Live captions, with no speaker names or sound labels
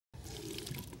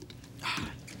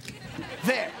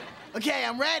Okay,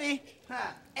 I'm ready.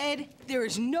 Ed, there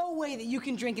is no way that you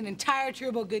can drink an entire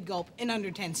Turbo Good Gulp in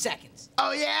under 10 seconds.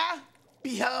 Oh, yeah?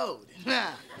 Behold.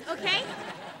 Okay,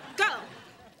 go.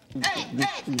 9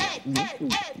 seconds.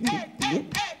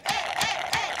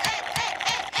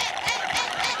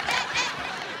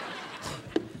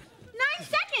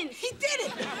 He did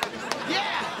it!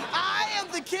 Yeah, I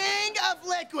am the king of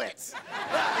liquids.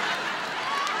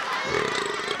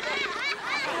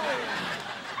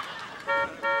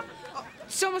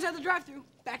 Someone's at the drive-thru.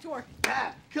 Back to work.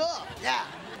 Yeah, cool. Yeah.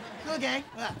 Cool, gang.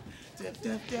 Hi,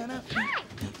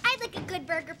 I'd like a good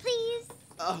burger, please.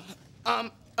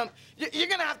 You're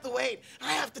gonna have to wait.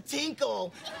 I have to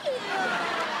tinkle.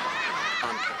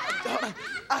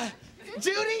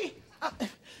 Judy,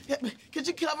 could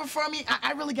you cover for me?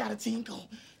 I really gotta tinkle.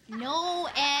 No,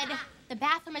 Ed. The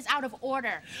bathroom is out of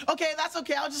order. Okay, that's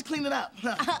okay. I'll just clean it up.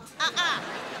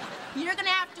 You're gonna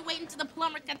have to wait until the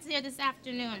plumber gets here this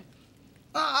afternoon.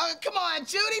 Come on,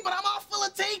 Judy, but I'm all full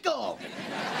of tinkle. You're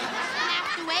gonna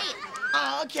have to wait.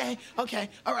 Okay.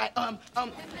 All right.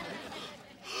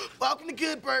 Welcome to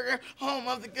Good Burger, home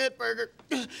of the Good Burger.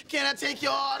 Can I take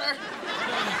your order?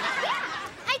 Yeah,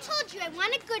 I told you I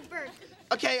want a good burger.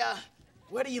 Okay,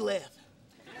 where do you live?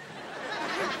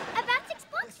 About 6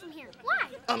 blocks from here. Why?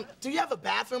 Do you have a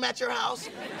bathroom at your house?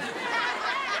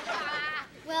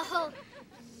 Well,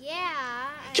 yeah.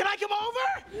 Can I come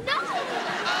over? No!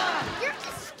 You're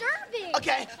disturbing.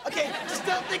 Okay. Just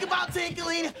don't think about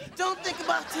tinkling. Don't think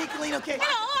about tinkling, okay?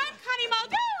 Hello, I'm Connie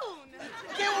Muldoon.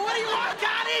 Okay, well, what do you want,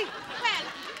 Connie? Well,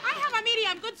 I have a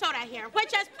medium good soda here,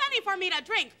 which is plenty for me to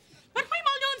drink. But we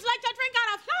Muldoons like to drink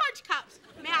out of large cups.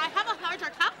 May I have a larger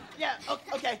cup? Yeah,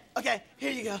 okay.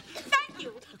 Here you go. Thank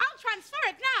you. I'll transfer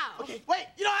it now. Okay, wait,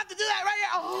 you don't have to do that right here.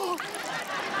 Oh.